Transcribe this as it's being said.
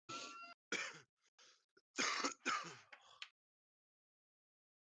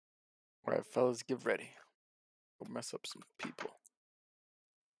Alright, fellas, get ready. We'll mess up some people.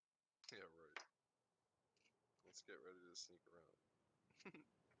 Yeah, right. Let's get ready to sneak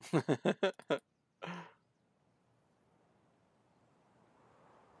around.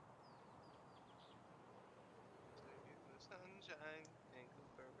 Sunshine and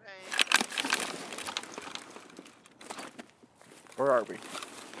Cooper rain. Where are we?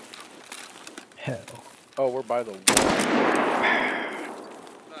 Hell. Oh, we're by the wall.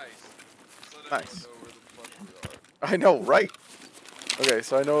 Nice. Let Nice. everyone know where the fuck we are. I know, right? Okay,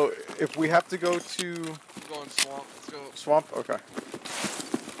 so I know if we have to go to We're going swamp. Let's go. swamp. Okay.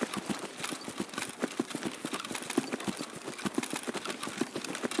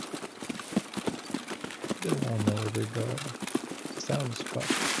 Still don't know where they're going. Sounds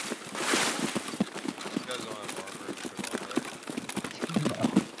fucked. You guys don't have armor and shit on,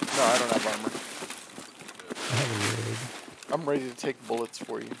 right? No, I don't have armor. I have a rig. I'm ready to take bullets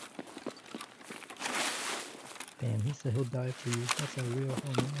for you. Damn, he said he'll die for you. That's a real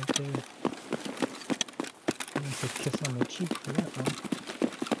homie right there. He wants a kiss on the cheek for that one.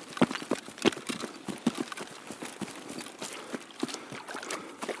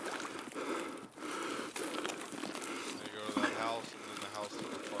 Then you go to that house and then the house to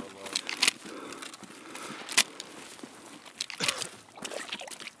the far left.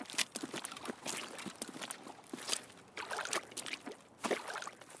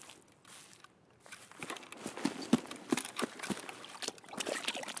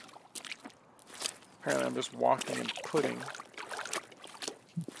 Apparently, I'm just walking and pudding.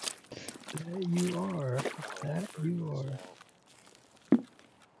 That you are. That you are.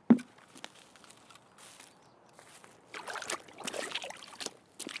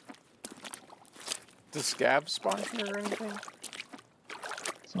 Does scab spawn here or anything?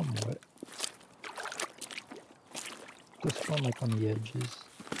 Somewhat. They'll spawn like on the edges.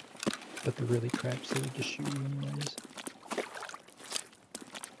 But they're really crap, so they just shoot you anyways.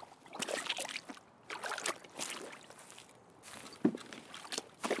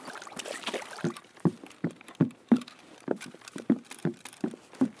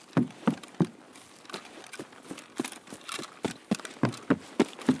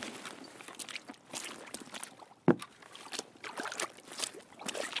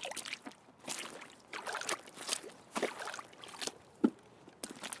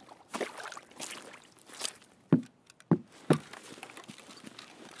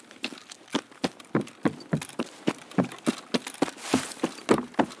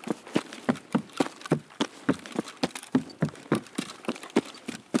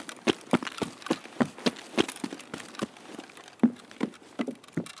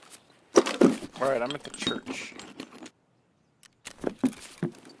 Alright, I'm at the church.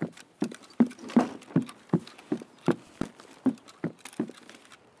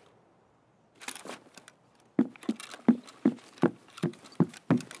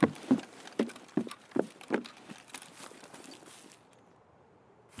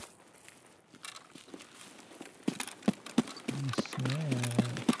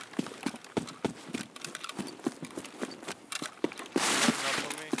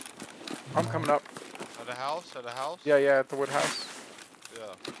 I'm coming up. At a house? At a house? Yeah, at the wood house.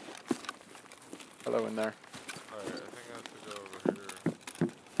 Yeah. Hello in there. Alright, I think I have to go over here.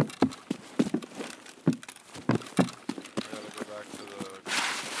 I gotta go back to the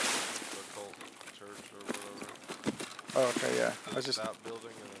cult church or whatever. Oh, okay, yeah. I was There's just that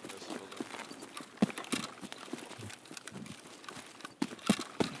building and then this building.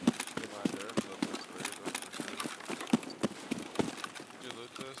 Get my there, so that's great, that's for sure. Did you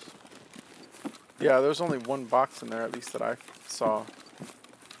loot this? yeah. There's only one box in there, at least that I saw.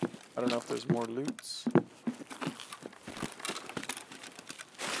 I don't know if there's more loots.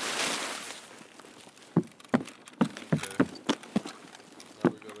 Okay. Now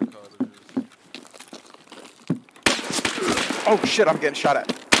we go to cottages. Oh shit! I'm getting shot at.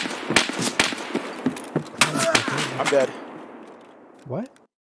 I'm dead. What?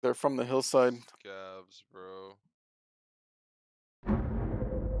 They're from the hillside. Scabs, bro.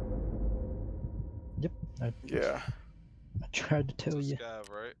 Yep. Yeah. I tried to tell It's a you. scab,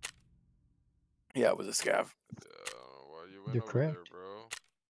 right? Yeah, it was a scav. Yeah, I don't know why you went You're over correct. there, bro.